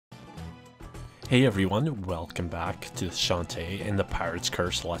Hey everyone, welcome back to Shantae in the Pirate's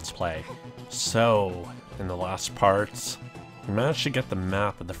Curse Let's Play. So, in the last parts, we managed to get the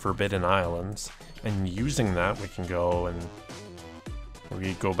map of the Forbidden Islands, and using that we can go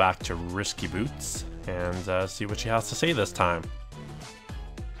back to Risky Boots and see what she has to say this time.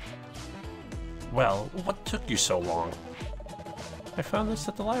 Well, what took you so long? I found this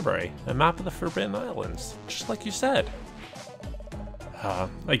at the library, a map of the Forbidden Islands, just like you said.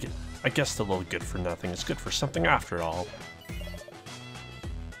 I guess the little good for nothing is good for something after all.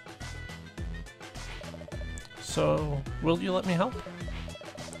 So, will you let me help?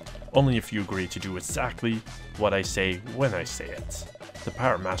 Only if you agree to do exactly what I say when I say it. The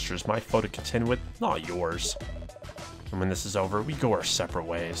Pirate Master is my foe to contend with, not yours. And when this is over, we go our separate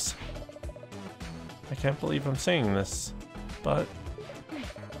ways. I can't believe I'm saying this, but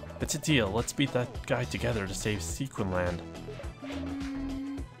it's a deal. Let's beat that guy together to save Sequinland.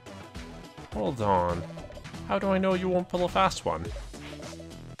 Hold on. How do I know you won't pull a fast one?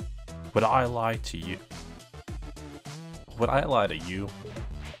 Would I lie to you? Would I lie to you?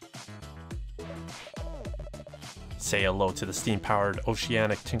 Say hello to the steam-powered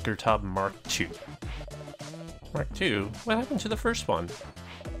Oceanic Tinker Tub Mark II. Mark II? What happened to the first one?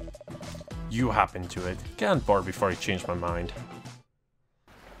 You happened to it. Get on board before I change my mind.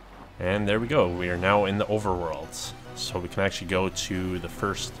 And there we go. We are now in the overworlds. So we can actually go to the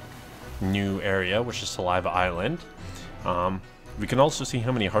first new area, which is Saliva Island. We can also see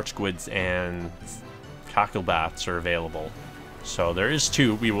how many heart squids and cacklebats are available. So there is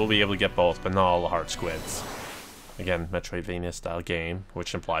 2. We will be able to get both, but not all the heart squids. Again, metroidvania style game,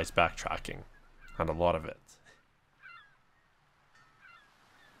 which implies backtracking, and a lot of it.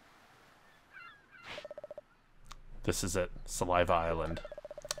 This is it, Saliva Island.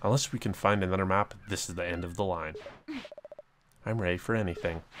 Unless we can find another map, this is the end of the line. I'm ready for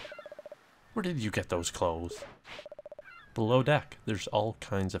anything. Where did you get those clothes? Below deck. There's all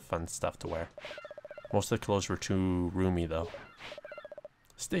kinds of fun stuff to wear. Most of the clothes were too roomy though.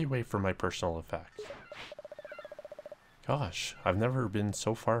 Stay away from my personal effects. Gosh, I've never been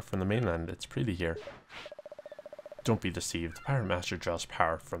so far from the mainland. It's pretty here. Don't be deceived. The Pirate Master draws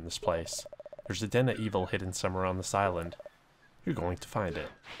power from this place. There's a den of evil hidden somewhere on this island. You're going to find it.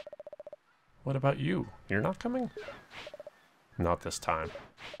 What about you? You're not coming? Not this time.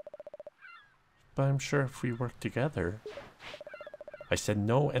 But I'm sure if we work together... I said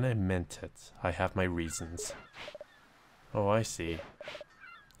no and I meant it. I have my reasons. Oh, I see.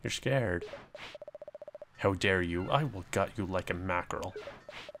 You're scared. How dare you? I will gut you like a mackerel.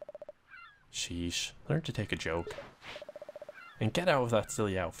 Sheesh. Learn to take a joke. And get out of that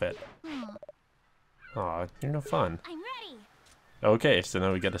silly outfit. Aw, you're no fun. I'm ready. Okay, so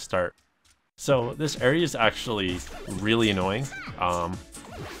now we get to start. So this area is actually really annoying.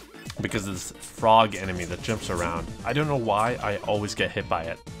 Because of this frog enemy that jumps around. I don't know why I always get hit by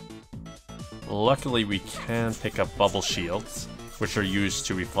it. Luckily we can pick up bubble shields, which are used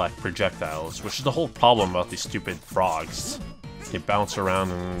to reflect projectiles, which is the whole problem about these stupid frogs. They bounce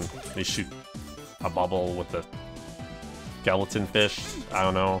around and they shoot a bubble with the skeleton fish. I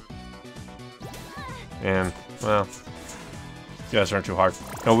don't know. And, well, you guys aren't too hard.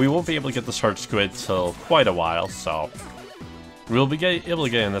 No, we won't be able to get this hard squid till quite a while, so... We'll be able to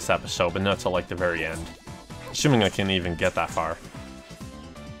get in this episode, but not till like the very end. Assuming I can even get that far.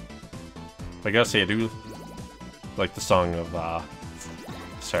 I gotta say, I do like the song of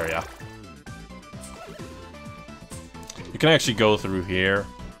Saria. You can actually go through here,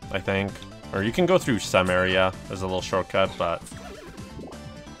 I think. Or you can go through some area as a little shortcut, but...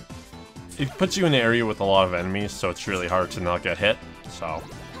 It puts you in an area with a lot of enemies, so it's really hard to not get hit, so...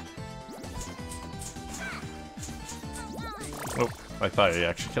 Oh, I thought I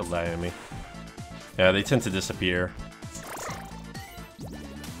actually killed that enemy. Yeah, they tend to disappear.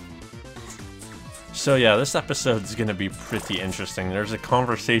 So yeah, this episode is going to be pretty interesting. There's a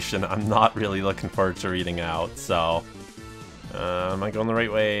conversation I'm not really looking forward to reading out, so... am I going the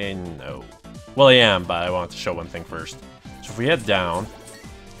right way? No. Well, I am, but I want to show one thing first. So if we head down,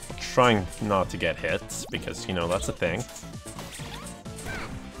 trying not to get hit, because, you know, that's a thing.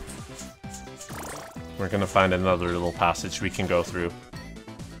 We're gonna find another little passage we can go through.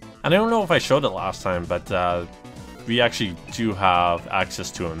 And I don't know if I showed it last time, but we actually do have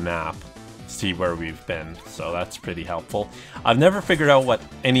access to a map to see where we've been, so that's pretty helpful. I've never figured out what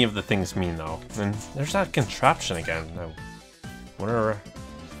any of the things mean though. And there's that contraption again. I wonder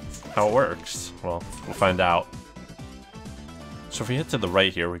how it works. Well, we'll find out. So if we head to the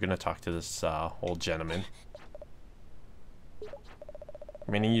right here, we're gonna talk to this old gentleman.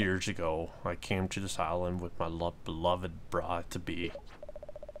 Many years ago, I came to this island with my beloved bride-to-be.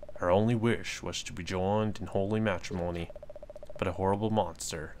 Our only wish was to be joined in holy matrimony. But a horrible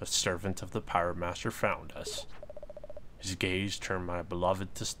monster, a servant of the Pirate Master, found us. His gaze turned my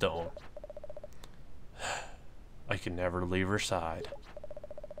beloved to stone. I can never leave her side.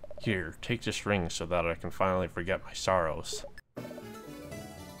 Here, take this ring so that I can finally forget my sorrows.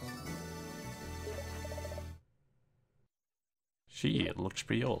 It looks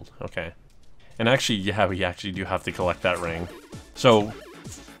pretty old. Okay. And actually, yeah, we actually do have to collect that ring. So,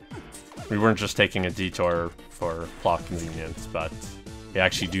 we weren't just taking a detour for plot convenience, but we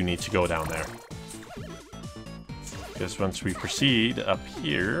actually do need to go down there. Because once we proceed up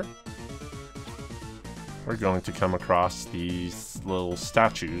here, we're going to come across these little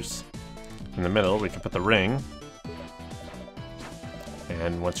statues. In the middle, we can put the ring.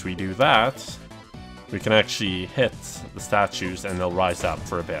 And once we do that, we can actually hit the statues and they'll rise up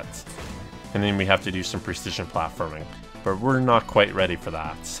for a bit. And then we have to do some precision platforming. But we're not quite ready for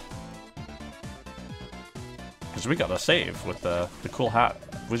that. Because we gotta save with the cool hat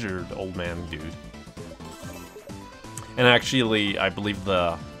wizard old man dude. And actually, I believe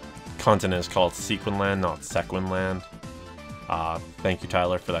the continent is called Sequinland, not Sequinland. Thank you,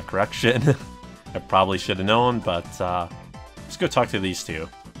 Tyler, for that correction. I probably should have known, but let's go talk to these two.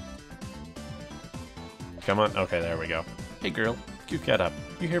 Come on. Okay, there we go. Hey, girl. You get up.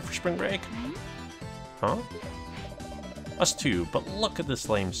 You here for spring break? Huh? Us too, but look at this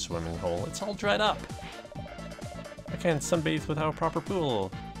lame swimming hole. It's all dried up. I can't sunbathe without a proper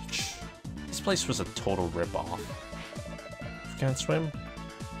pool. Shh. This place was a total rip-off. If you can't swim,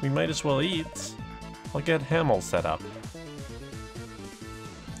 we might as well eat. I'll get ham all set up.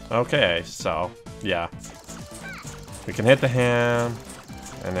 Okay, so, yeah. We can hit the ham,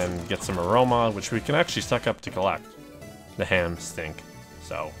 and then get some aroma, which we can actually suck up to collect. The ham stink.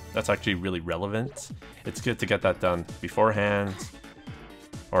 So, that's actually really relevant. It's good to get that done beforehand,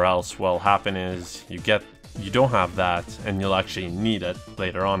 or else what'll happen is you don't have that, and you'll actually need it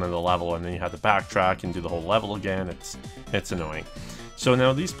later on in the level, and then you have to backtrack and do the whole level again. It's annoying. So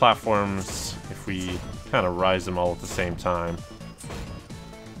now these platforms, if we kind of rise them all at the same time,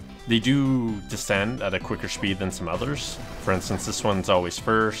 they do descend at a quicker speed than some others. For instance, this one's always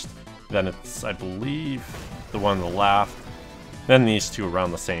first, then it's, I believe, the one on the left, then these two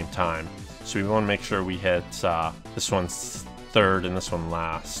around the same time. So we want to make sure we hit this one's third and this one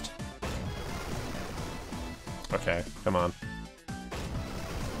last. Okay, come on.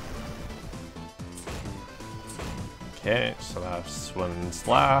 Okay, so that's one's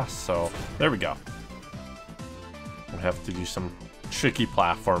last, so there we go. We have to do some tricky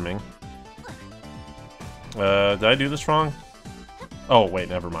platforming. Did I do this wrong? Oh, wait,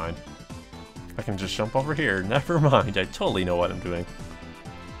 never mind. I can just jump over here. Never mind, I totally know what I'm doing.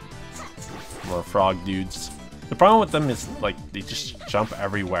 More frog dudes. The problem with them is, like, they just jump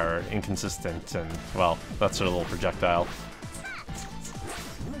everywhere, inconsistent, and, well, that's their little projectile.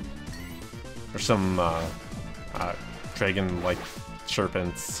 There's some, dragon-like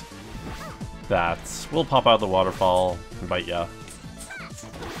serpents that will pop out of the waterfall and bite ya.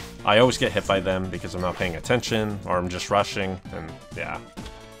 I always get hit by them because I'm not paying attention, or I'm just rushing, and yeah.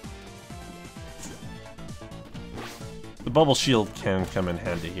 The bubble shield can come in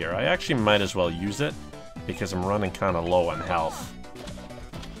handy here. I actually might as well use it, because I'm running kind of low on health.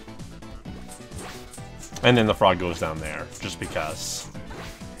 And then the frog goes down there, just because.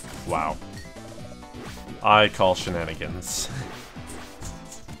 Wow. I call shenanigans.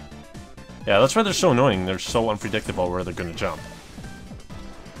 Yeah, that's why they're so annoying. They're so unpredictable where they're gonna jump.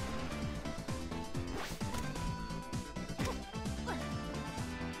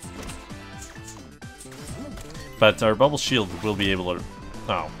 But our bubble shield will be able to...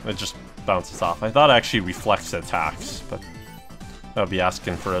 Oh, it just bounces off. I thought it actually reflects attacks, but that would be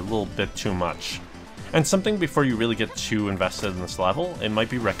asking for a little bit too much. And something before you really get too invested in this level, it might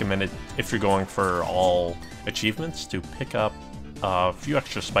be recommended, if you're going for all achievements, to pick up a few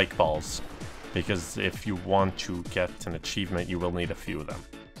extra spike balls. Because if you want to get an achievement, you will need a few of them.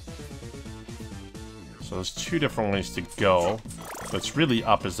 So there's two different ways to go, but it's really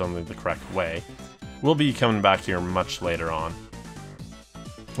up is only the correct way. We'll be coming back here much later on.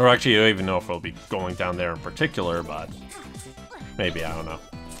 Or actually, I don't even know if we'll be going down there in particular, but maybe, I don't know.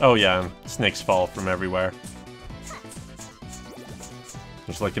 Oh yeah, and snakes fall from everywhere.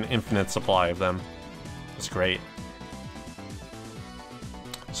 There's like an infinite supply of them. It's great.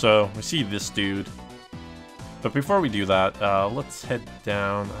 So, we see this dude. But before we do that, let's head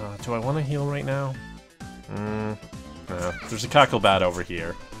down. Do I want to heal right now? No. There's a cacklebat over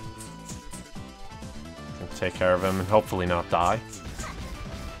here. Take care of him and hopefully not die.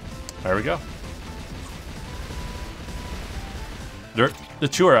 There we go. Dirt. The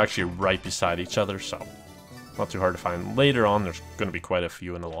two are actually right beside each other, so not too hard to find. Later on, there's going to be quite a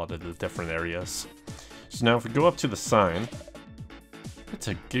few in a lot of the different areas. So now if we go up to the sign, it's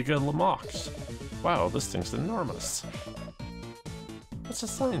a Giga Lamox. Wow, this thing's enormous. What's the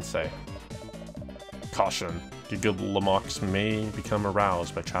sign say? Caution, Giga Lamox may become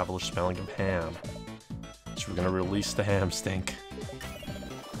aroused by travelers smelling of ham. So we're going to release the ham stink.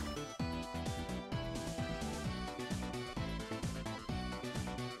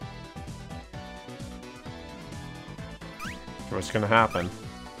 What's gonna happen?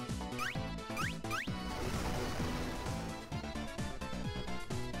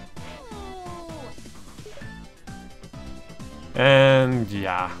 And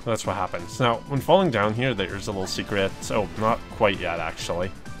yeah, that's what happens. Now, when falling down here, there's a little secret. Oh, not quite yet,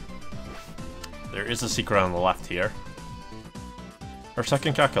 actually. There is a secret on the left here. Our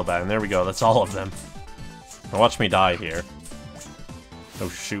second Kakelban, and there we go, that's all of them. Now watch me die here. Oh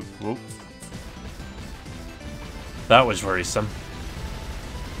shoot, whoop. That was worrisome.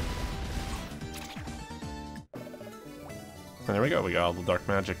 And there we go, we got all the dark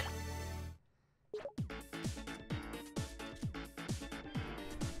magic.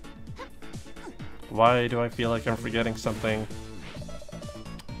 Why do I feel like I'm forgetting something?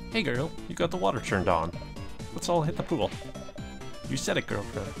 Hey girl, you got the water turned on. Let's all hit the pool. You said it,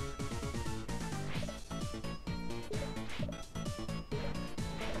 girlfriend.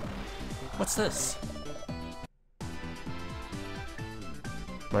 What's this?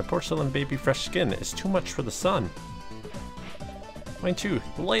 My porcelain baby fresh skin is too much for the sun. Mine too,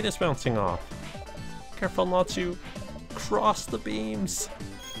 the light is bouncing off. Careful not to cross the beams.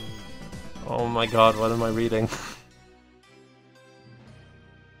 Oh my god, what am I reading?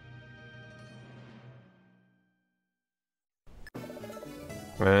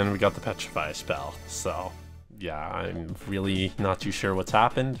 And we got the petrify spell, so yeah, I'm really not too sure what's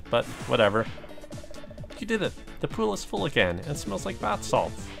happened, but whatever. You did it! The pool is full again, and it smells like bath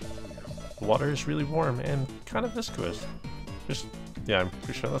salt. The water is really warm and kind of viscous. Yeah, I'm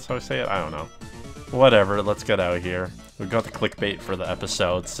pretty sure that's how I say it, I don't know. Whatever, let's get out of here. We've got the clickbait for the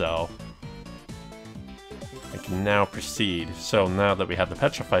episode, so I can now proceed. So now that we have the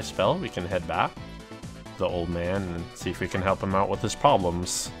petrify spell, we can head back to the old man and see if we can help him out with his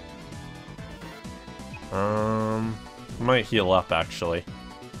problems. Might heal up, actually.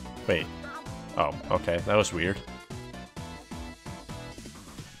 Wait. Oh, okay, that was weird.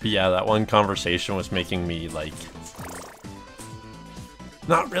 But yeah, that one conversation was making me, like,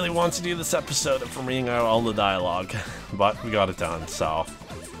 not really want to do this episode from reading out all the dialogue. But we got it done, so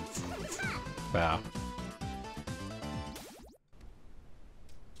yeah.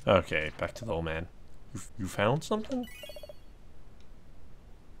 Okay, back to the old man. You found something?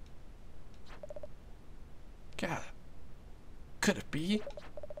 God, could it be?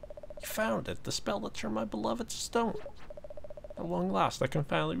 You found it, the spell that turned my beloved to stone. At long last, I can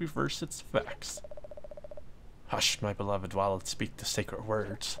finally reverse its effects. Hush, my beloved, while it speak the sacred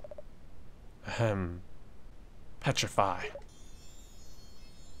words. Ahem. Petrify.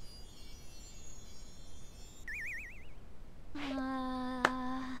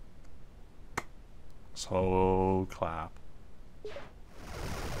 Slow clap.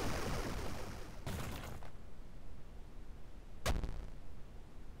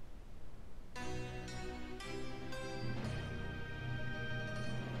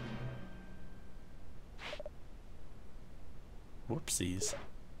 Whoopsies.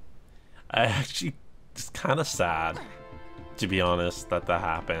 I actually, it's kind of sad, to be honest, that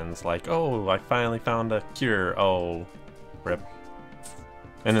happens. Like, oh, I finally found a cure. Oh, rip.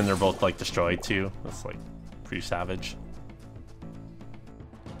 And then they're both, like, destroyed, too. That's, like, pretty savage.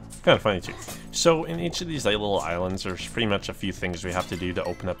 Kind of funny, too. So, in each of these like, little islands, there's pretty much a few things we have to do to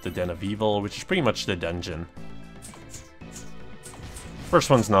open up the Den of Evil, which is pretty much the dungeon. First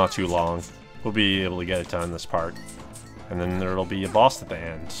one's not too long. We'll be able to get it done this part. And then there'll be a boss at the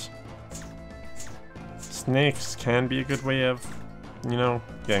end. Snakes can be a good way of, you know,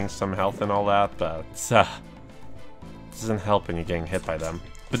 getting some health and all that, but doesn't help when you're getting hit by them.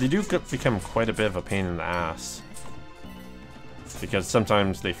 But they do become quite a bit of a pain in the ass. Because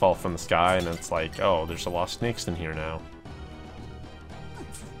sometimes they fall from the sky and it's like, oh, there's a lot of snakes in here now.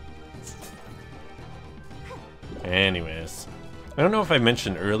 Anyways. I don't know if I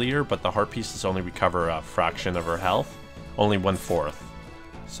mentioned earlier, but the heart pieces only recover a fraction of her health. Only 1/4.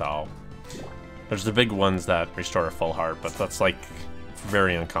 So, there's the big ones that restore a full heart, but that's like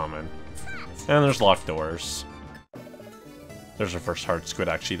very uncommon. And there's locked doors. There's our first heart squid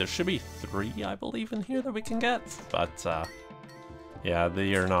actually. There should be 3, I believe, in here that we can get. But, yeah,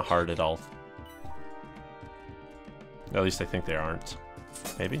 they are not hard at all. At least I think they aren't.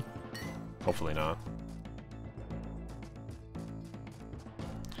 Maybe? Hopefully not.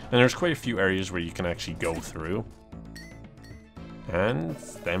 And there's quite a few areas where you can actually go through. And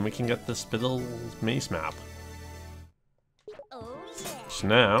then we can get the Spittle maze map. So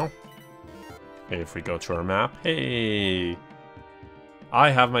now, if we go to our map, hey! I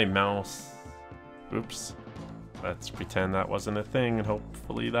have my mouse. Oops. Let's pretend that wasn't a thing, and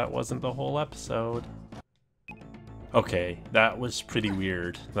hopefully that wasn't the whole episode. Okay, that was pretty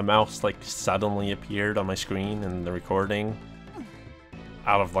weird. The mouse like suddenly appeared on my screen in the recording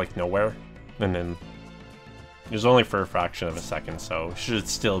out of like nowhere, and then it was only for a fraction of a second, so it should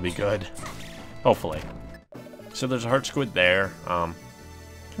still be good. Hopefully. So there's a heart squid there.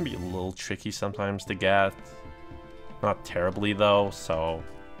 Can be a little tricky sometimes to get. Not terribly though, so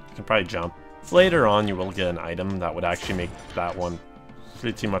you can probably jump. Later on you will get an item that would actually make that one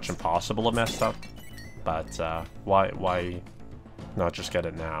pretty much impossible to mess up. But why not just get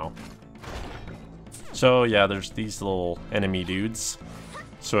it now? So yeah, there's these little enemy dudes.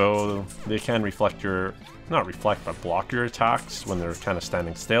 So they can reflect your, not reflect, but block your attacks when they're kind of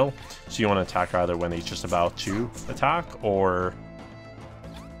standing still. So you want to attack either when he's just about to attack or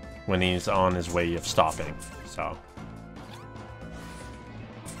when he's on his way of stopping. So.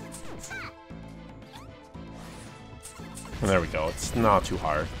 And there we go, it's not too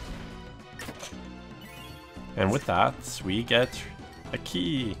hard. And with that, we get a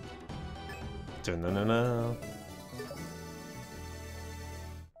key. Da-na-na-na.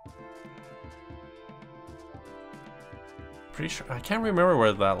 Pretty sure, I can't remember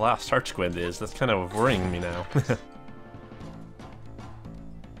where that last heart squid is. That's kind of worrying me now.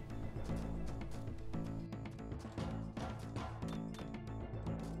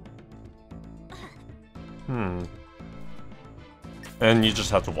 And you just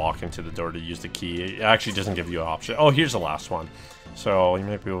have to walk into the door to use the key. It actually doesn't give you an option. Oh, here's the last one. So you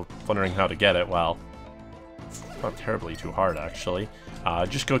might be wondering how to get it. Well, not terribly too hard, actually.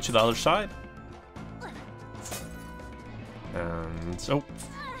 Just go to the other side. And so,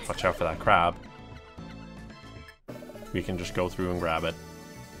 watch out for that crab. We can just go through and grab it.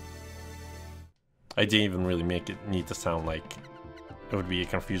 I didn't even really make it need to sound like it would be a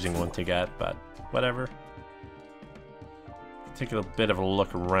confusing one to get, but whatever. Take a bit of a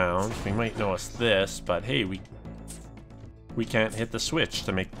look around. We might notice this, but hey, we can't hit the switch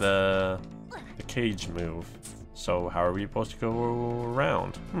to make the cage move. So how are we supposed to go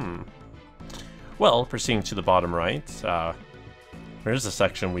around? Well, proceeding to the bottom right, there's a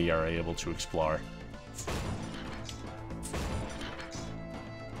section we are able to explore.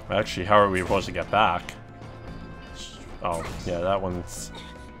 Actually, how are we supposed to get back? Oh, yeah, that one's...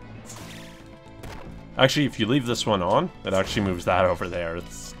 Actually, if you leave this one on, it actually moves that over there.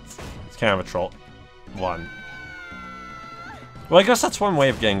 It's kind of a troll one. Well, I guess that's one way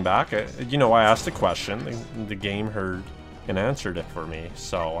of getting back. You know, I asked a question, the game heard and answered it for me.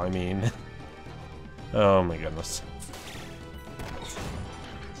 So, I mean... oh my goodness.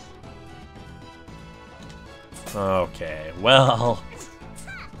 Okay, well...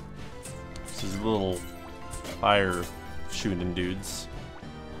 this is little fire shooting dudes.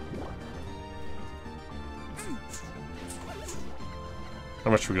 How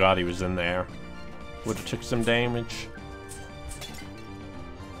much forgot he was in there. Would have took some damage.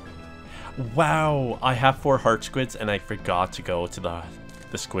 Wow, I have 4 heart squids and I forgot to go to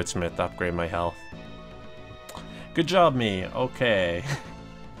the squid smith to upgrade my health. Good job, me. Okay.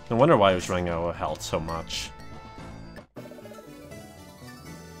 No wonder why I was running out of health so much.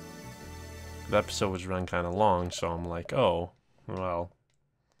 The episode was running kind of long, so I'm like, oh, well.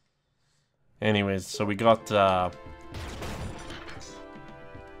 Anyways, so we got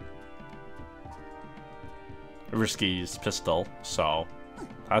Risky's pistol, so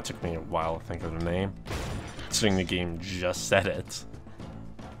that took me a while to think of the name, considering the game just said it.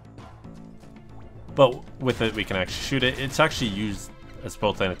 But with it, we can actually shoot it. It's actually used as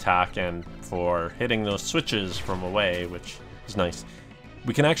both an attack and for hitting those switches from away, which is nice.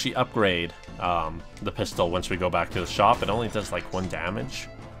 We can actually upgrade the pistol once we go back to the shop. It only does like 1 damage,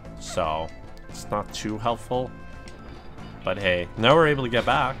 so it's not too helpful. But hey, now we're able to get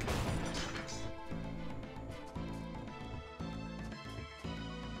back.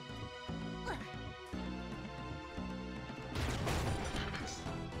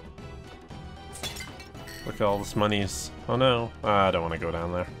 Look at all this money's... oh no, I don't want to go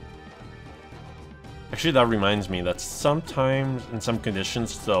down there. Actually, that reminds me that sometimes, in some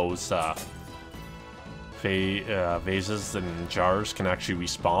conditions, those vases and jars can actually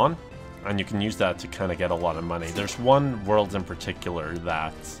respawn, and you can use that to kind of get a lot of money. There's one world in particular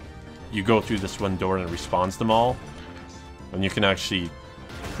that you go through this one door and it respawns them all, and you can actually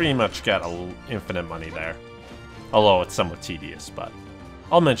pretty much get infinite money there. Although it's somewhat tedious, but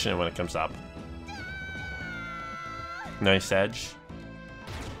I'll mention it when it comes up. Nice edge.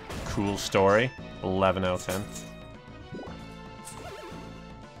 Cool story. 11 out of 10.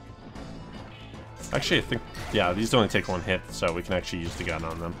 Actually, I think, yeah, these only take one hit, so we can actually use the gun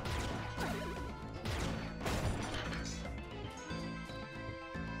on them.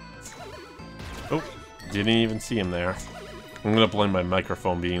 Oh, didn't even see him there. I'm gonna blame my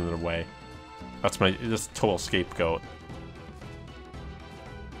microphone being in the way. That's total scapegoat.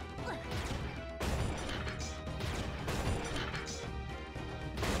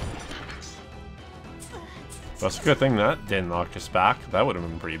 That's a good thing that didn't knock us back. That would have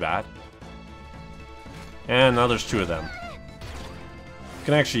been pretty bad. And now there's two of them. You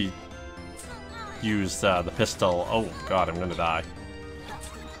can actually use the pistol. Oh god, I'm gonna die.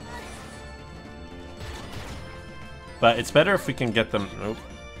 But it's better if we can get them... Nope.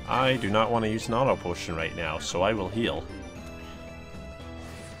 I do not want to use an auto potion right now, so I will heal.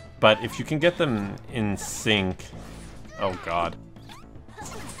 But if you can get them in sync... Oh god.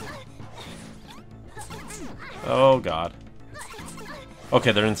 Oh god.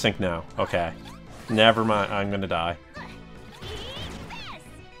 Okay, they're in sync now. Okay. Never mind, I'm gonna die.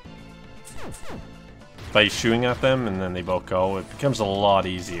 By shooting at them and then they both go, it becomes a lot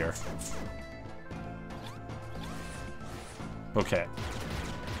easier. Okay.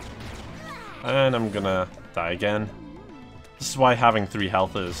 And I'm gonna die again. This is why having 3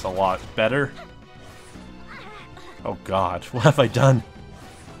 health is a lot better. Oh god, what have I done?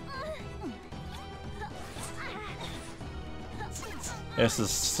 This is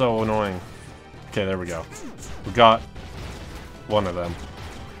so annoying. Okay, there we go. We got one of them.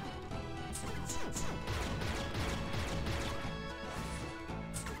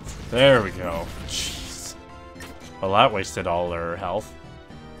 There we go. Jeez. Well, that wasted all their health.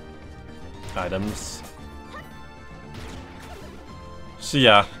 Items. So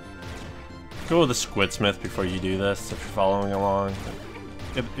yeah. Go with the Squidsmith before you do this, if you're following along.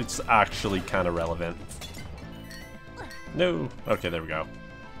 It's actually kind of relevant. No. Okay, there we go.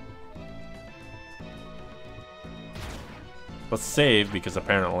 Let's save, because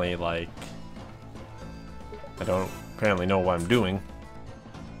apparently, like... I don't apparently know what I'm doing.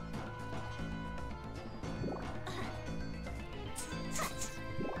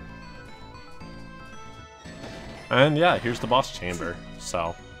 And yeah, here's the boss chamber,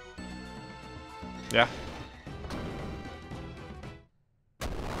 so... Yeah.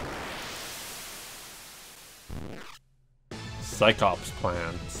 Cyclops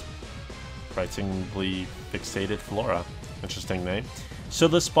plans. Frighteningly fixated flora. Interesting name. So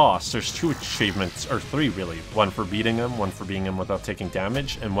this boss, there's 2 achievements, or 3 really. One for beating him, one for beating him without taking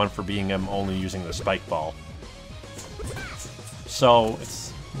damage, and one for beating him only using the spike ball. So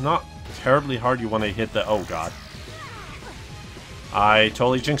it's not terribly hard. You want to hit the... Oh god. I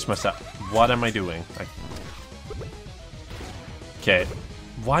totally jinxed myself. What am I doing? Okay.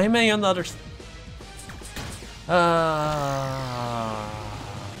 Why am I on the other...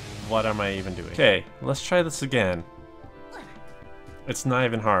 What am I even doing? Okay, let's try this again. It's not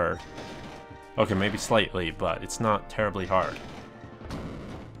even hard. Okay, maybe slightly, but it's not terribly hard.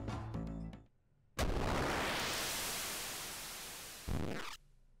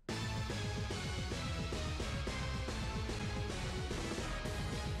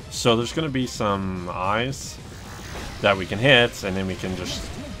 So there's going to be some eyes that we can hit, and then we can just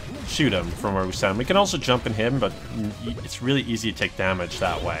shoot him from where we stand. We can also jump and hit him, but it's really easy to take damage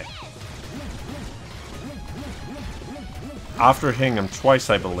that way. After hitting him twice,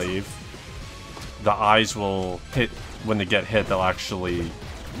 I believe, the eyes will hit, when they get hit, they'll actually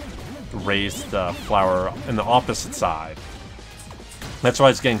raise the flower in the opposite side. That's why I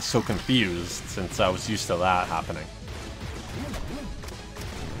was getting so confused, since I was used to that happening.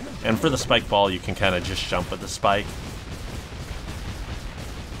 And for the spike ball, you can kind of just jump at the spike.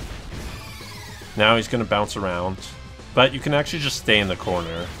 Now he's going to bounce around, but you can actually just stay in the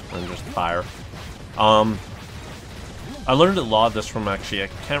corner and just fire. I learned a lot of this from, actually, I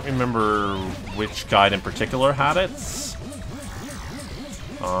can't remember which guide in particular had it.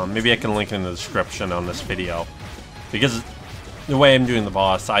 Maybe I can link it in the description on this video. Because the way I'm doing the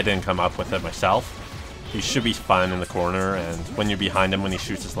boss, I didn't come up with it myself. He should be fine in the corner, and when you're behind him when he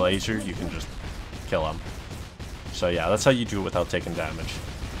shoots his laser, you can just kill him. So yeah, that's how you do it without taking damage.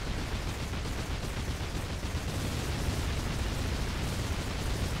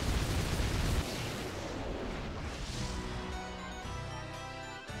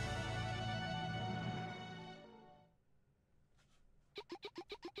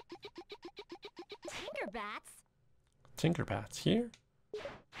 Tinkerbats? Tinkerbats here?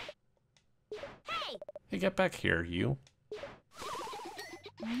 Hey, get back here, you.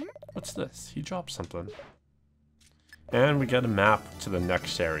 What's this? He dropped something. And we get a map to the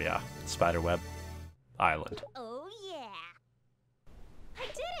next area, Spiderweb Island. Oh yeah! I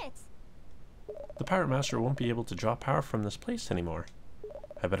did it! The Pirate Master won't be able to draw power from this place anymore.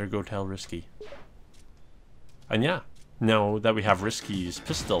 I better go tell Risky. And yeah, now that we have Risky's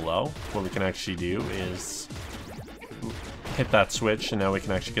pistol though, what we can actually do is hit that switch, and now we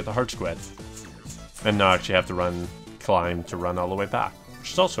can actually get the heart squid. And not actually have to climb to run all the way back,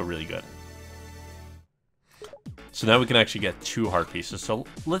 which is also really good. So now we can actually get 2 heart pieces, so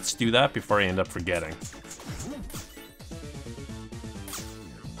let's do that before I end up forgetting.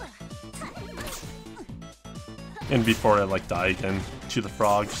 And before I like die again to the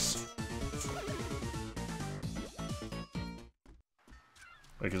frogs.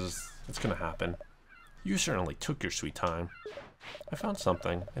 Because it's gonna happen. You certainly took your sweet time. I found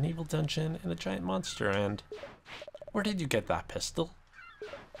something, an evil dungeon and a giant monster, and... Where did you get that pistol?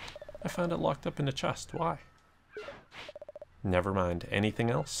 I found it locked up in a chest. Why? Never mind. Anything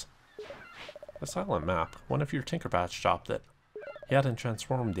else? The silent map. One of your Tinkerbats dropped it. He hadn't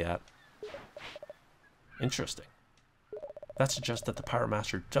transformed yet. Interesting. That suggests that the Pirate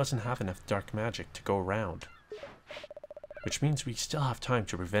Master doesn't have enough dark magic to go around. Which means we still have time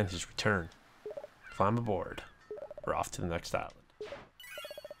to prevent his return. Climb aboard. We're off to the next island.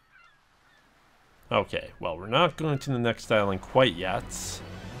 Okay, well, we're not going to the next island quite yet.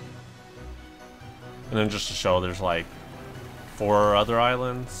 And then just to show, there's like 4 other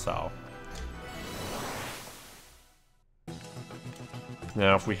islands, so.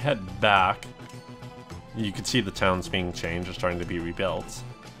 Now, if we head back, you can see the town's being changed, or starting to be rebuilt.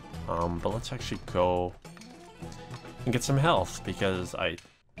 But let's actually go and get some health, because I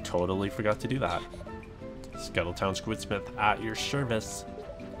totally forgot to do that. Scuttletown Squidsmith at your service.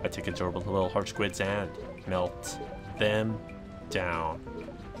 I take adorable little heart squids and melt them down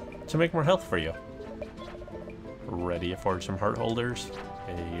to make more health for you. Ready to forge some heart holders?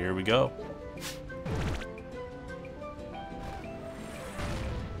 And here we go.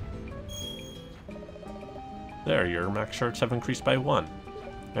 There, your max shards have increased by 1.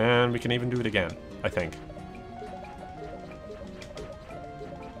 And we can even do it again, I think.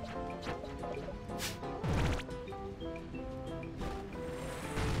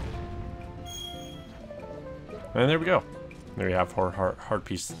 And there we go. There we have 4 heart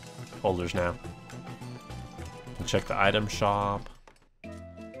piece holders now. And check the item shop.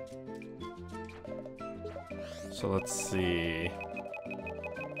 So let's see.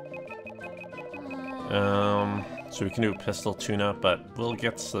 So we can do a pistol tune-up, but we'll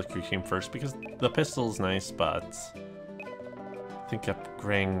get Slicker Cream first because the pistol's nice, but I think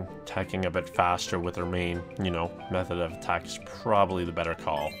upgrading attacking a bit faster with our main, method of attack is probably the better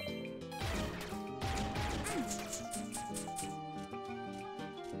call.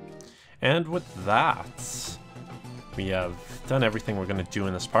 And with that, we have done everything we're going to do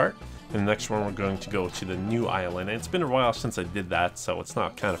in this part. In the next one, we're going to go to the new island. And it's been a while since I did that, so it's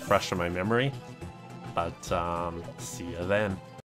not kind of fresh in my memory. But see you then.